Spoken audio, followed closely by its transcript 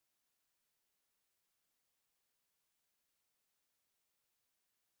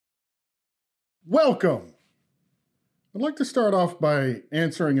Welcome! I'd like to start off by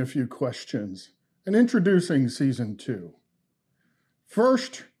answering a few questions and introducing Season 2.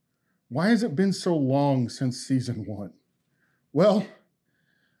 First, why has it been so long since Season 1? Well,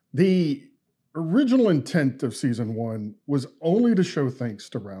 the original intent of Season 1 was only to show thanks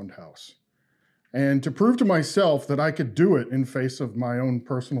to Roundhouse and to prove to myself that I could do it in face of my own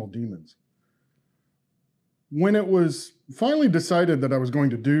personal demons. When it was finally decided that I was going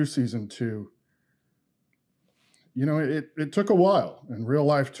to do Season 2, it took a while, and real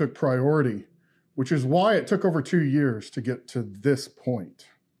life took priority, which is why it took over 2 years to get to this point.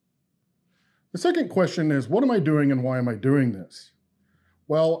 The second question is, what am I doing and why am I doing this?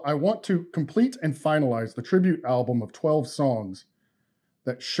 Well, I want to complete and finalize the tribute album of 12 songs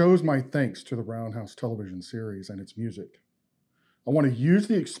that shows my thanks to the Roundhouse television series and its music. I want to use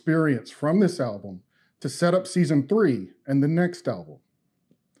the experience from this album to set up Season 3 and the next album.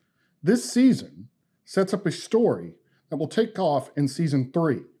 This season sets up a story that will take off in Season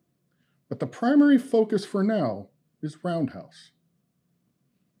 3, but the primary focus for now is Roundhouse.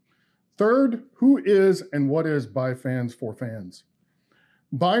 Third, who is and what is By Fans for Fans?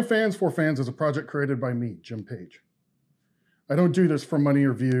 By Fans for Fans is a project created by me, Jim Page. I don't do this for money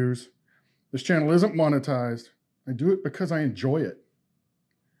or views. This channel isn't monetized. I do it because I enjoy it.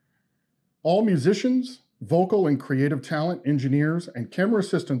 All musicians, vocal and creative talent, engineers, and camera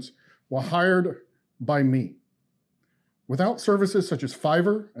assistants were hired by me. Without services such as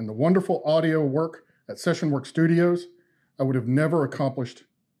Fiverr and the wonderful audio work at Sessionworks Studios, I would have never accomplished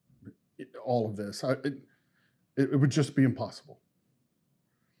all of this. It would just be impossible.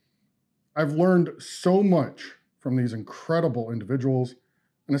 I've learned so much from these incredible individuals,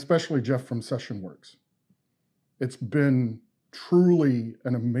 and especially Jeff from Sessionworks. It's been truly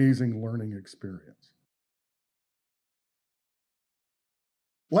an amazing learning experience.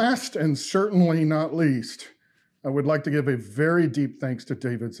 Last and certainly not least, I would like to give a very deep thanks to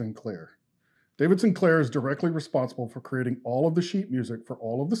David Sinclair. David Sinclair is directly responsible for creating all of the sheet music for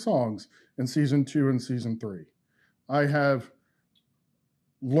all of the songs in Season 2 and Season 3. I have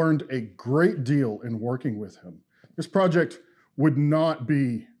learned a great deal in working with him. This project would not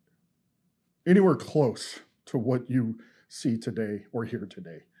be anywhere close to what you see today or hear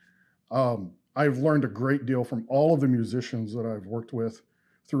today. I've learned a great deal from all of the musicians that I've worked with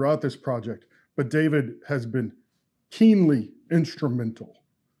throughout this project, but David has been keenly instrumental.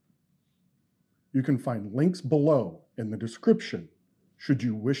 You can find links below in the description should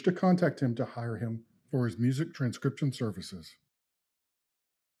you wish to contact him to hire him for his music transcription services.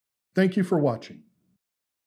 Thank you for watching.